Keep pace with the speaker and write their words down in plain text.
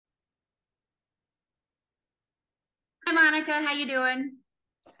Monica. How you doing?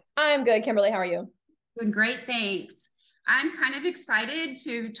 I'm good, Kimberly. How are you? Doing great, thanks. I'm kind of excited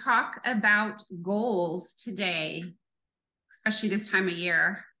to talk about goals today, especially this time of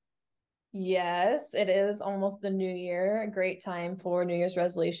year. Yes, it is almost the new year. A great time for New Year's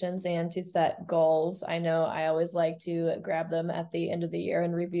resolutions and to set goals. I know I always like to grab them at the end of the year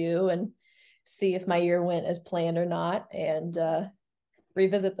and review and see if my year went as planned or not and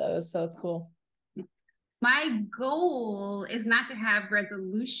revisit those. So it's cool. My goal is not to have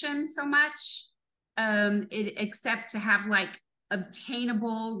resolutions so much, except to have like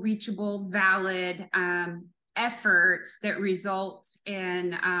obtainable, reachable, valid efforts that result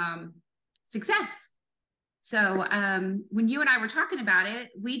in success. So when you and I were talking about it,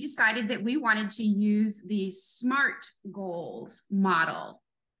 we decided that we wanted to use the SMART goals model.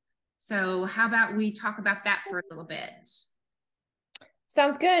 So how about we talk about that for a little bit?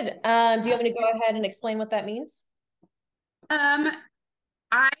 Sounds good. Do you want me to go ahead and explain what that means? Um,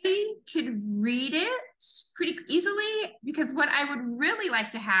 I could read it pretty easily because what I would really like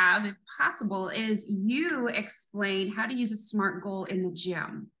to have, if possible, is you explain how to use a SMART goal in the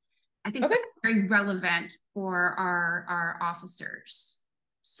gym. I think Okay, that's very relevant for our officers.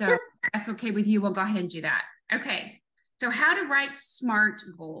 So sure. if that's okay with you. We'll go ahead and do that. Okay. So how to write SMART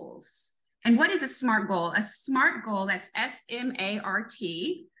goals. And what is a SMART goal? A SMART goal, that's SMART.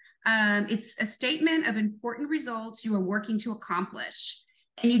 It's a statement of important results you are working to accomplish.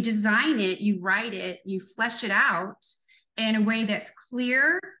 And you design it, you write it, you flesh it out in a way that's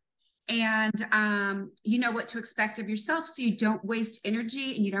clear and you know what to expect of yourself so you don't waste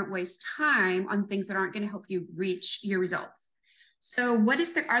energy and you don't waste time on things that aren't going to help you reach your results. So what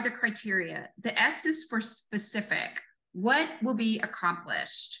are the criteria? The S is for specific. What will be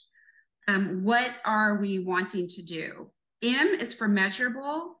accomplished? What are we wanting to do? M is for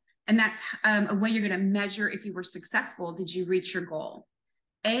measurable, and that's a way you're going to measure if you were successful. Did you reach your goal?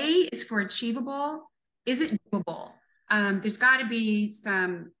 A is for achievable. Is it doable? There's got to be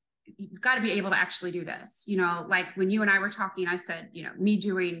some, you've got to be able to actually do this. You know, like when you and I were talking, I said, you know, me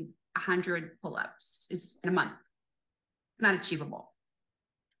doing 100 pull-ups is in a month. It's not achievable.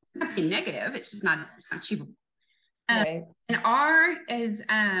 It's not being negative. It's not achievable. Um, Right. and R is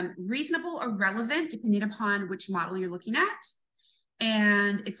reasonable or relevant, depending upon which model you're looking at.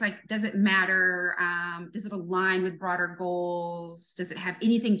 And it's like, does it matter? Does it align with broader goals? Does it have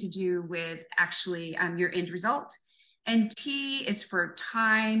anything to do with actually your end result? And T is for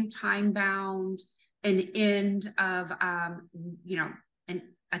time bound, an end of, you know,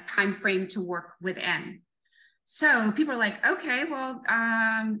 a time frame to work within. So people are like, okay, well,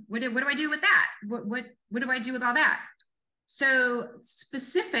 what do I do with that? What do I do with all that? So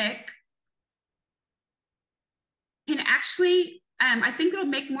specific can actually, I think it'll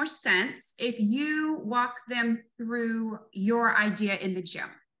make more sense if you walk them through your idea in the gym.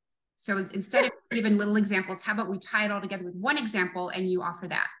 So instead of giving little examples, how about we tie it all together with one example and you offer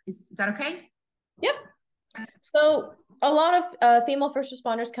that? Is that okay? Yep. So a lot of female first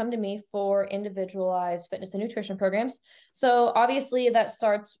responders come to me for individualized fitness and nutrition programs. So obviously that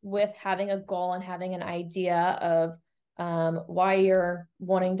starts with having a goal and having an idea of why you're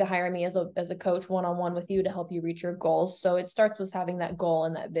wanting to hire me as a coach one-on-one with you to help you reach your goals. So it starts with having that goal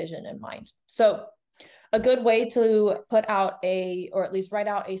and that vision in mind. So a good way to put out or at least write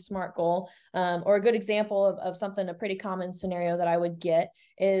out a SMART goal, or a good example of something, a pretty common scenario that I would get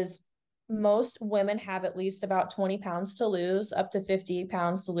is most women have at least about 20 pounds to lose, up to 50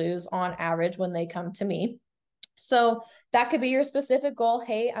 pounds to lose on average when they come to me. So that could be your specific goal.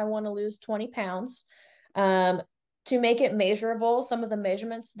 Hey, I want to lose 20 pounds. To make it measurable, some of the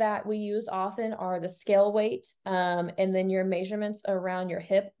measurements that we use often are the scale weight, and then your measurements around your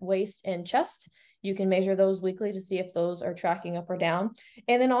hip, waist, and chest. You can measure those weekly to see if those are tracking up or down.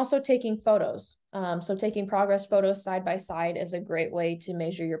 And then also taking photos. So taking progress photos side by side is a great way to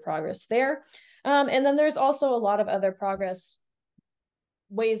measure your progress there. And then there's also a lot of other progress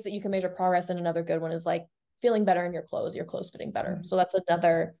ways that you can measure progress. And another good one is like feeling better in your clothes fitting better. So that's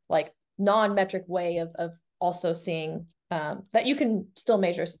another like non-metric way of also seeing that you can still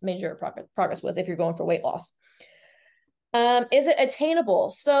measure progress with if you're going for weight loss. Is it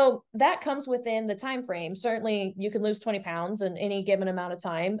attainable? So that comes within the time frame. Certainly, you can lose 20 pounds in any given amount of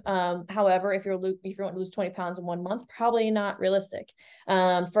time. However, if you want to lose 20 pounds in 1 month, probably not realistic.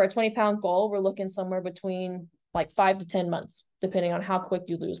 For a 20-pound goal, we're looking somewhere between like 5 to 10 months, depending on how quick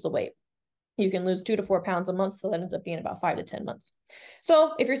you lose the weight. You can lose 2 to 4 pounds a month, so that ends up being about 5 to 10 months.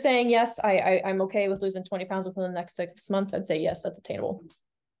 So if you're saying yes, I'm okay with losing 20 pounds within the next 6 months, I'd say yes, that's attainable.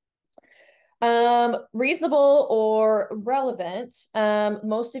 Reasonable or relevant.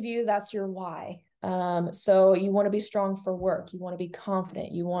 Most of you, that's your why. So you want to be strong for work. You want to be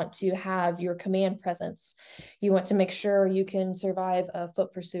confident. You want to have your command presence. You want to make sure you can survive a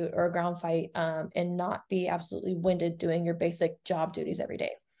foot pursuit or a ground fight, and not be absolutely winded doing your basic job duties every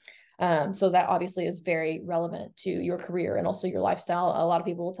day. So that obviously is very relevant to your career and also your lifestyle. A lot of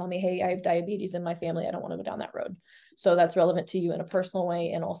people will tell me, hey, I have diabetes in my family. I don't want to go down that road. So that's relevant to you in a personal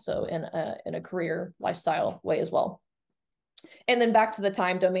way and also in a career lifestyle way as well. And then back to the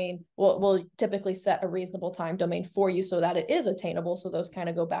time domain, we'll typically set a reasonable time domain for you so that it is attainable. So those kind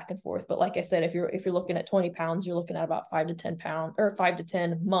of go back and forth. But like I said, if you're looking at 20 pounds, you're looking at about 5 to 10 pounds or 5 to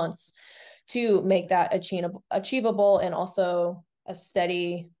 10 months to make that achievable and also a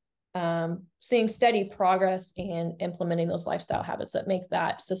steady, seeing steady progress and implementing those lifestyle habits that make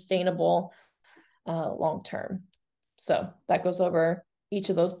that sustainable long term. So that goes over each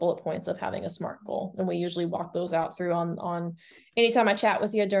of those bullet points of having a SMART goal. And we usually walk those out through on anytime I chat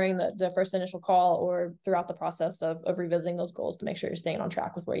with you during the first initial call or throughout the process of revisiting those goals to make sure you're staying on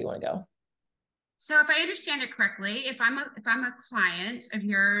track with where you want to go. So if I understand it correctly, if I'm a client of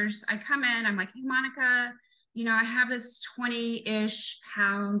yours, I come in, I'm like, hey, Monica, I have this 20-ish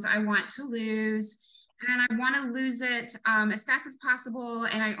pounds I want to lose, and I want to lose it as fast as possible,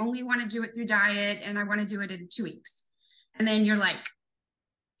 and I only want to do it through diet, and I want to do it in 2 weeks. And then you're like,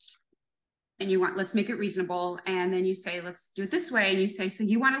 and you want, let's make it reasonable. And then you say, let's do it this way. And you say, so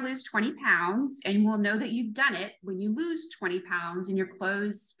you want to lose 20 pounds, and we'll know that you've done it when you lose 20 pounds and your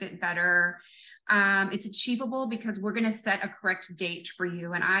clothes fit better. It's achievable because we're going to set a correct date for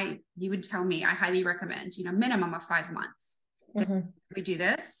you. And you would tell me, I highly recommend, minimum of 5 months. Mm-hmm. We do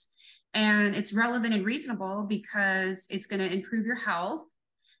this, and it's relevant and reasonable because it's going to improve your health.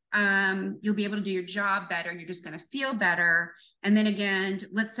 You'll be able to do your job better. You're just going to feel better. And then again,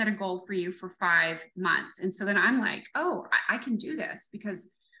 let's set a goal for you for 5 months. And so then I'm like, oh, I can do this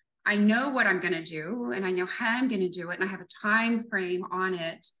because I know what I'm going to do and I know how I'm going to do it. And I have a time frame on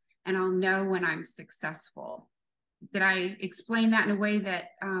it, and I'll know when I'm successful. Did I explain that in a way that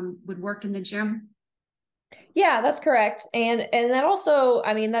would work in the gym? Yeah, that's correct. And that also,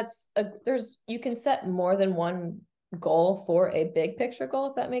 I mean, you can set more than one goal for a big picture goal,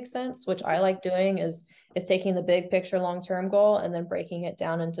 if that makes sense, which I like doing is taking the big picture long-term goal and then breaking it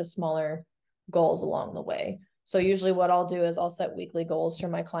down into smaller goals along the way. So usually what I'll do is I'll set weekly goals for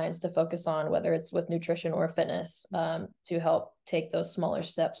my clients to focus on, whether it's with nutrition or fitness, to help take those smaller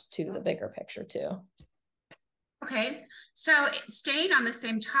steps to the bigger picture too. Okay. So staying on the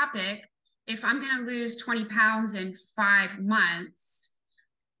same topic, if I'm going to lose 20 pounds in 5 months,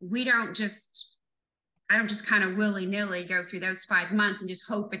 I don't just kind of willy-nilly go through those 5 months and just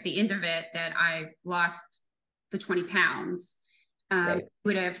hope at the end of it that I've lost the 20 pounds. Right.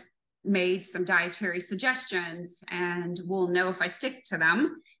 Would have made some dietary suggestions, and we'll know if I stick to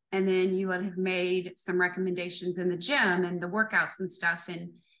them. And then you would have made some recommendations in the gym and the workouts and stuff. And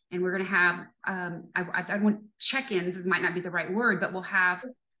we're going to have, I want check-ins, this might not be the right word, but we'll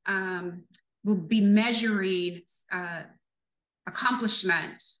be measuring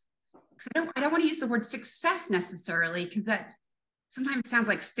accomplishment. I don't want to use the word success necessarily, because that sometimes sounds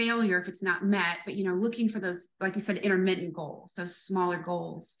like failure if it's not met, but looking for those, like you said, intermittent goals, those smaller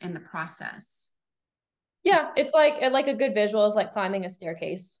goals in the process. Yeah, it's like a good visual is like climbing a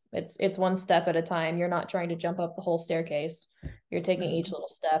staircase. It's one step at a time. You're not trying to jump up the whole staircase. You're taking each little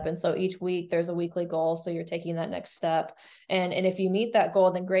step. And so each week there's a weekly goal. So you're taking that next step. And if you meet that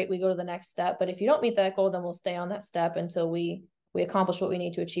goal, then great, we go to the next step. But if you don't meet that goal, then we'll stay on that step until we accomplish what we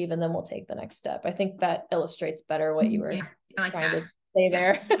need to achieve, and then we'll take the next step. I think that illustrates better what you were trying to say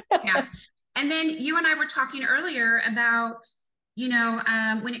there. Yeah. And then you and I were talking earlier about,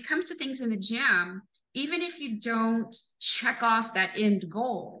 when it comes to things in the gym, even if you don't check off that end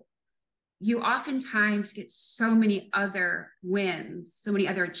goal, you oftentimes get so many other wins, so many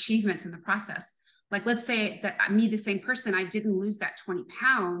other achievements in the process. Like, let's say that me, the same person, I didn't lose that 20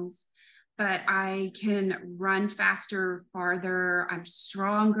 pounds, but I can run faster, farther, I'm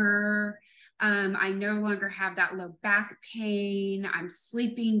stronger. I no longer have that low back pain. I'm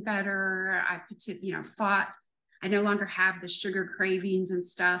sleeping better. I no longer have the sugar cravings and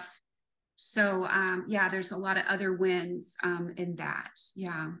stuff. So there's a lot of other wins in that.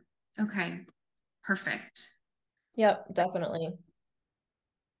 Yeah. Okay. Perfect. Yep, definitely.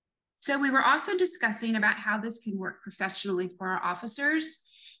 So we were also discussing about how this can work professionally for our officers.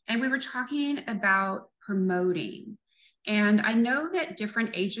 And we were talking about promoting. And I know that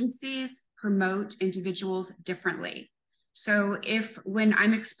different agencies promote individuals differently. So when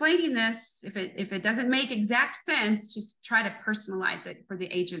I'm explaining this, if it doesn't make exact sense, just try to personalize it for the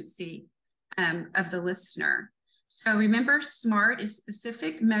agency of the listener. So remember, SMART is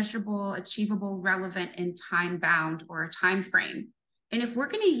specific, measurable, achievable, relevant, and time-bound, or a time frame. And if we're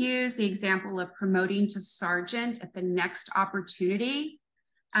going to use the example of promoting to sergeant at the next opportunity,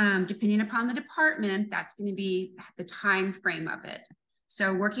 depending upon the department, that's going to be the time frame of it.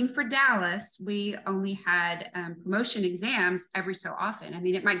 So working for Dallas, we only had promotion exams every so often. I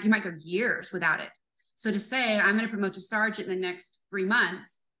mean, you might go years without it. So to say, I'm going to promote to sergeant in the next 3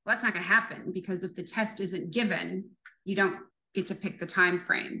 months, well, that's not going to happen, because if the test isn't given, you don't get to pick the time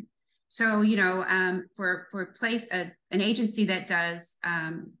frame. So, for an agency that does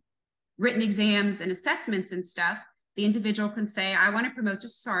written exams and assessments and stuff, the individual can say, I want to promote to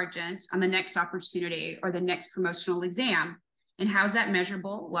sergeant on the next opportunity or the next promotional exam. And how's that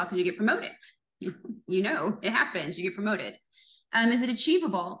measurable? Well, because you get promoted. It happens, you get promoted. Is it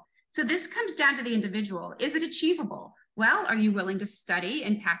achievable? So this comes down to the individual. Is it achievable? Well, are you willing to study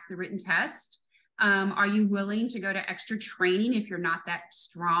and pass the written test? Are you willing to go to extra training if you're not that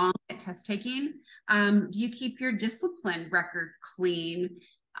strong at test taking? Do you keep your discipline record clean?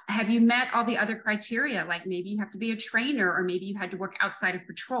 Have you met all the other criteria? Like maybe you have to be a trainer, or maybe you had to work outside of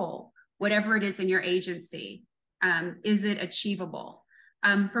patrol, whatever it is in your agency. Is it achievable?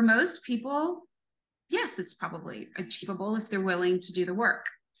 For most people, yes, it's probably achievable if they're willing to do the work.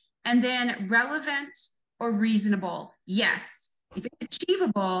 And then relevant or reasonable. Yes, if it's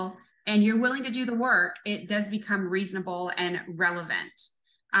achievable and you're willing to do the work, it does become reasonable and relevant.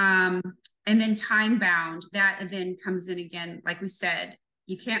 And then time bound, that then comes in again, like we said,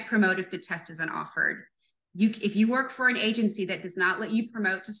 you can't promote if the test isn't offered. If you work for an agency that does not let you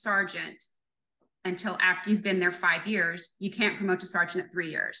promote to sergeant until after you've been there 5 years, you can't promote to sergeant at 3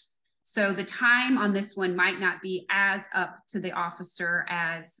 years. So the time on this one might not be as up to the officer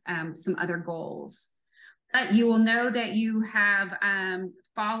as some other goals. But you will know that you have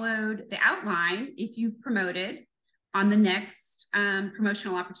followed the outline if you've promoted on the next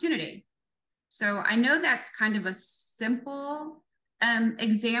promotional opportunity. So I know that's kind of a simple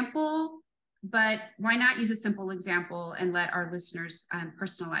example, but why not use a simple example and let our listeners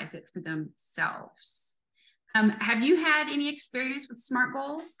personalize it for themselves? Have you had any experience with SMART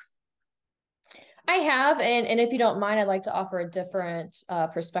goals? I have, and if you don't mind, I'd like to offer a different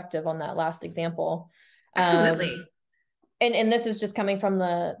perspective on that last example. Absolutely. And this is just coming from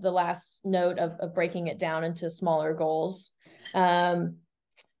the last note of breaking it down into smaller goals.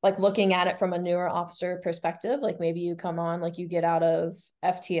 Like looking at it from a newer officer perspective, like maybe you come on, like you get out of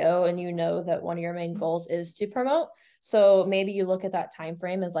FTO and you know that one of your main goals is to promote. So maybe you look at that time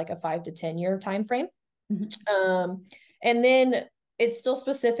frame as like a 5 to 10 year time frame. Mm-hmm. And then it's still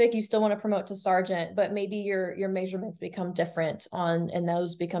specific. You still want to promote to sergeant, but maybe your measurements become different and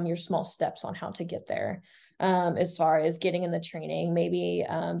those become your small steps on how to get there. As far as getting in the training, maybe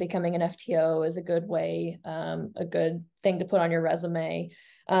becoming an FTO is a good way, a good thing to put on your resume.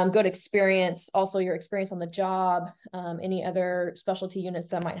 Good experience, also your experience on the job, any other specialty units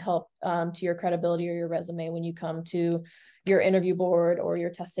that might help to your credibility or your resume when you come to your interview board or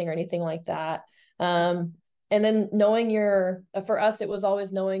your testing or anything like that. And then knowing for us, it was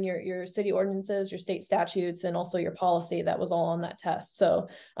always knowing your city ordinances, your state statutes, and also your policy. That was all on that test. So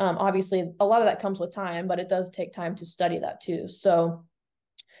obviously a lot of that comes with time, but it does take time to study that too. So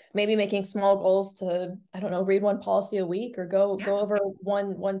maybe making small goals to, I don't know, read one policy a week or go over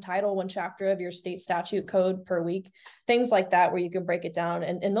one title, one chapter of your state statute code per week, things like that, where you can break it down.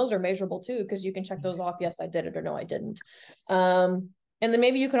 And those are measurable too, because you can check those off. Yes, I did it, or no, I didn't. And then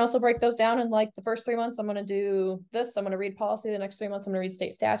maybe you can also break those down in like the first 3 months, I'm going to do this. I'm going to read policy. The next 3 months, I'm going to read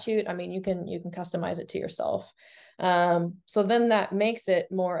state statute. I mean, you can customize it to yourself. So then that makes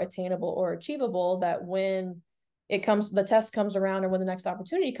it more attainable or achievable, that when the test comes around, or when the next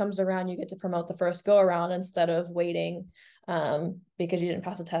opportunity comes around, you get to promote the first go around instead of waiting because you didn't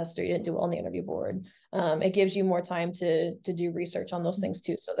pass a test or you didn't do well on the interview board. It gives you more time to do research on those things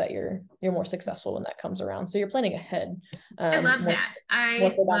too, so that you're more successful when that comes around. So you're planning ahead. I love that.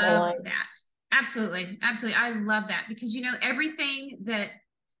 I love that. Absolutely. Absolutely. I love that, because, everything that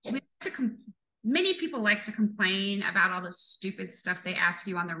many people like to complain about all the stupid stuff they ask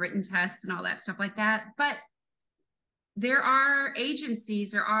you on the written tests and all that stuff like that. But there are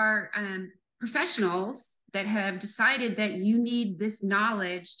agencies, there are professionals that have decided that you need this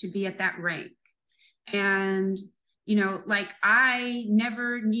knowledge to be at that rank. And, like I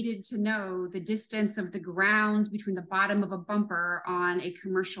never needed to know the distance of the ground between the bottom of a bumper on a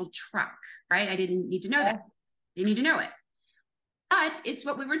commercial truck, right? I didn't need to know that. Didn't need to know it. But it's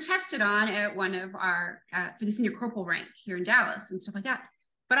what we were tested on at one of our, for the senior corporal rank here in Dallas and stuff like that.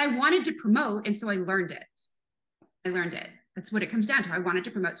 But I wanted to promote, and so I learned it. That's what it comes down to. I wanted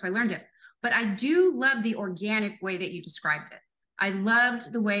to promote, so I learned it. But I do love the organic way that you described it. I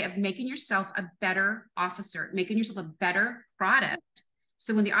loved the way of making yourself a better officer, making yourself a better product.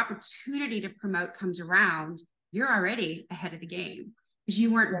 So when the opportunity to promote comes around, you're already ahead of the game because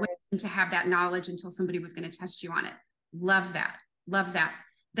you weren't waiting to have that knowledge until somebody was going to test you on it. Love that. Love that.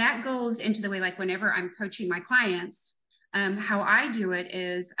 That goes into the way, like whenever I'm coaching my clients, how I do it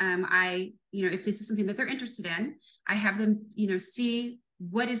is if this is something that they're interested in, I have them, see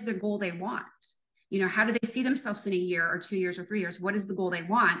what is the goal they want. How do they see themselves in a year or 2 years or 3 years? What is the goal they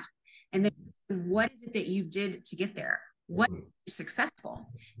want? And then what is it that you did to get there? What is successful?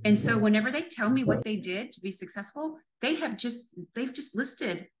 And so whenever they tell me what they did to be successful, they've just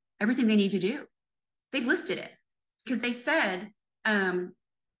listed everything they need to do. They've listed it because they said, I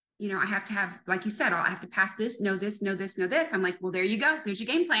have to have, like you said, I have to pass this, know this, know this, know this. I'm like, well, there you go. There's your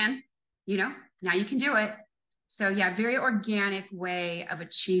game plan. Now you can do it. So yeah, very organic way of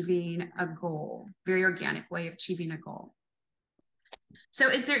achieving a goal. Very organic way of achieving a goal. So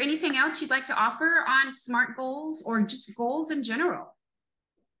is there anything else you'd like to offer on SMART goals or just goals in general?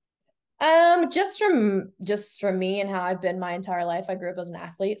 Just from me and how I've been my entire life. I grew up as an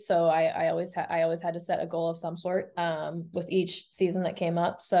athlete, so I always had to set a goal of some sort with each season that came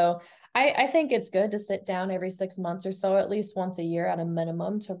up. So I think it's good to sit down every 6 months or so, at least once a year at a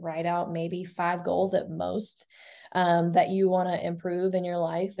minimum, to write out maybe 5 goals at most that you want to improve in your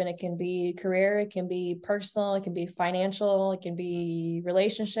life. And it can be career, it can be personal, it can be financial, it can be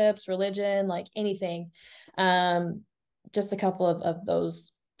relationships, religion, like anything. Just a couple of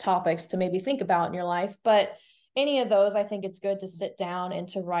those topics to maybe think about in your life. But any of those, I think it's good to sit down and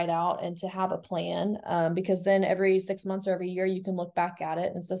to write out and to have a plan, because then every 6 months or every year you can look back at it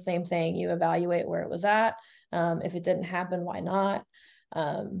and it's the same thing. You evaluate where it was at. If it didn't happen, why not?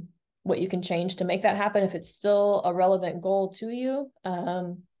 What you can change to make that happen if it's still a relevant goal to you.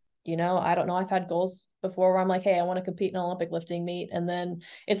 I don't know. I've had goals before where I'm like, hey, I want to compete in an Olympic lifting meet. And then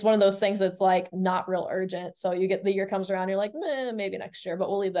it's one of those things that's like not real urgent. So you get the year comes around, you're like, maybe next year, but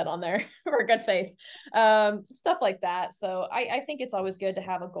we'll leave that on there for good faith. Stuff like that. So I think it's always good to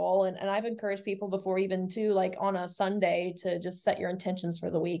have a goal. And I've encouraged people before, even to like on a Sunday, to just set your intentions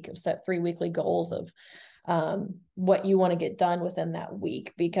for the week, set 3 weekly goals of what you want to get done within that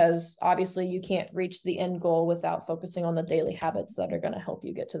week, because obviously you can't reach the end goal without focusing on the daily habits that are going to help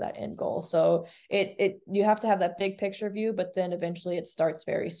you get to that end goal. So you have to have that big picture view, but then eventually it starts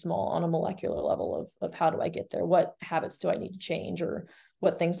very small on a molecular level of how do I get there? What habits do I need to change, or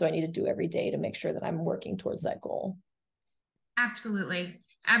what things do I need to do every day to make sure that I'm working towards that goal? Absolutely.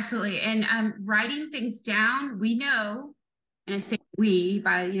 Absolutely. And writing things down, we know, and I say we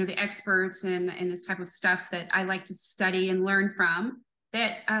by the experts and this type of stuff that I like to study and learn from,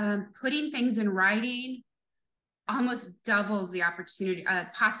 that putting things in writing almost doubles the opportunity,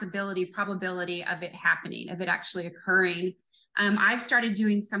 probability of it happening, of it actually occurring. I've started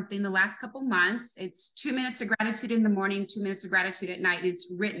doing something the last couple months. It's 2 minutes of gratitude in the morning, 2 minutes of gratitude at night, and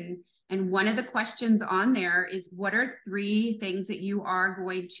it's written. And one of the questions on there is, what are 3 things that you are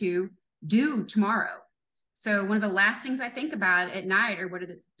going to do tomorrow? So one of the last things I think about at night are, what are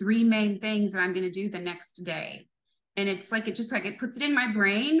the 3 main things that I'm going to do the next day? And it's like, it puts it in my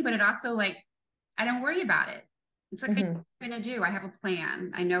brain, but it also, like, I don't worry about it. It's like, I'm going to do, I have a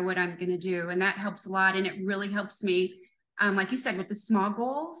plan. I know what I'm going to do. And that helps a lot. And it really helps me, like you said, with the small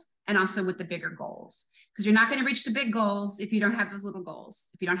goals and also with the bigger goals, because you're not going to reach the big goals if you don't have those little goals,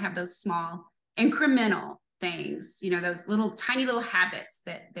 if you don't have those small incremental things, those little tiny little habits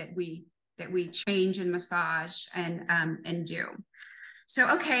that we change and massage and do. So,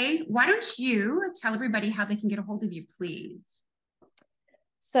 okay, why don't you tell everybody how they can get a hold of you, please?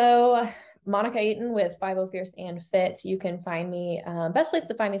 So Monica Eaton with 50 Fierce and Fit. You can find me, best place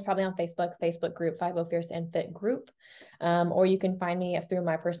to find me is probably on Facebook group, 50 Fierce and Fit group. Or you can find me through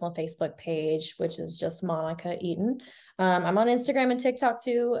my personal Facebook page, which is just Monica Eaton. I'm on Instagram and TikTok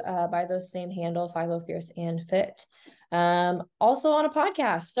too, by the same handle, 50 Fierce and Fit. Also on a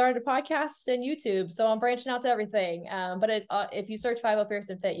podcast, started a podcast and YouTube. So I'm branching out to everything. But if you search 50 Fierce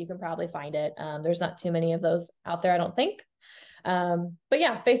and Fit, you can probably find it. There's not too many of those out there, I don't think. But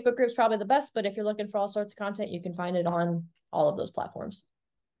yeah, Facebook group's probably the best, but if you're looking for all sorts of content, you can find it on all of those platforms.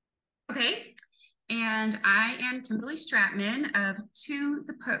 Okay. And I am Kimberly Stratman of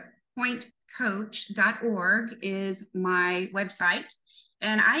tothepointcoach.org is my website.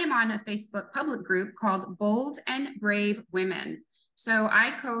 And I am on a Facebook public group called Bold and Brave Women. So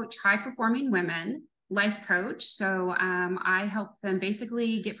I coach high-performing women, life coach. So I help them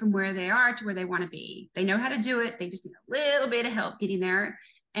basically get from where they are to where they want to be. They know how to do it. They just need a little bit of help getting there.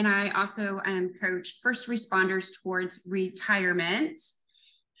 And I also coach first responders towards retirement.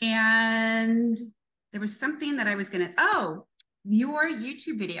 And there was something that I was going to, oh, your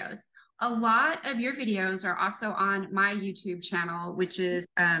YouTube videos. A lot of your videos are also on my YouTube channel, which is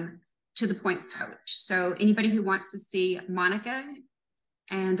To the Point Coach. So anybody who wants to see Monica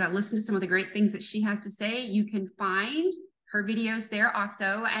and listen to some of the great things that she has to say, you can find her videos there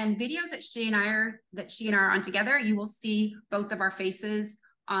also, and videos that she and I are on together. You will see both of our faces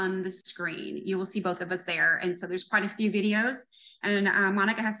on the screen. You will see both of us there, and so there's quite a few videos. And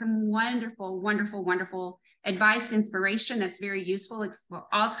Monica has some wonderful, wonderful, wonderful advice and inspiration that's very useful well,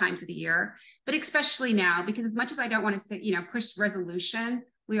 all times of the year, but especially now, because as much as I don't want to say, push resolution,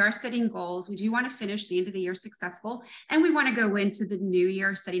 we are setting goals. We do want to finish the end of the year successful, and we want to go into the new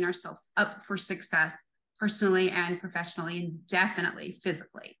year setting ourselves up for success personally and professionally, and definitely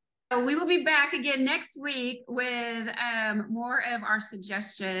physically. So we will be back again next week with more of our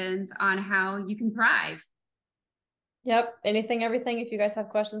suggestions on how you can thrive. Yep. Anything, everything. If you guys have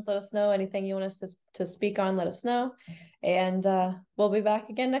questions, let us know. Anything you want us to speak on, let us know. And we'll be back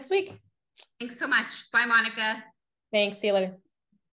again next week. Thanks so much. Bye, Monica. Thanks. See you later.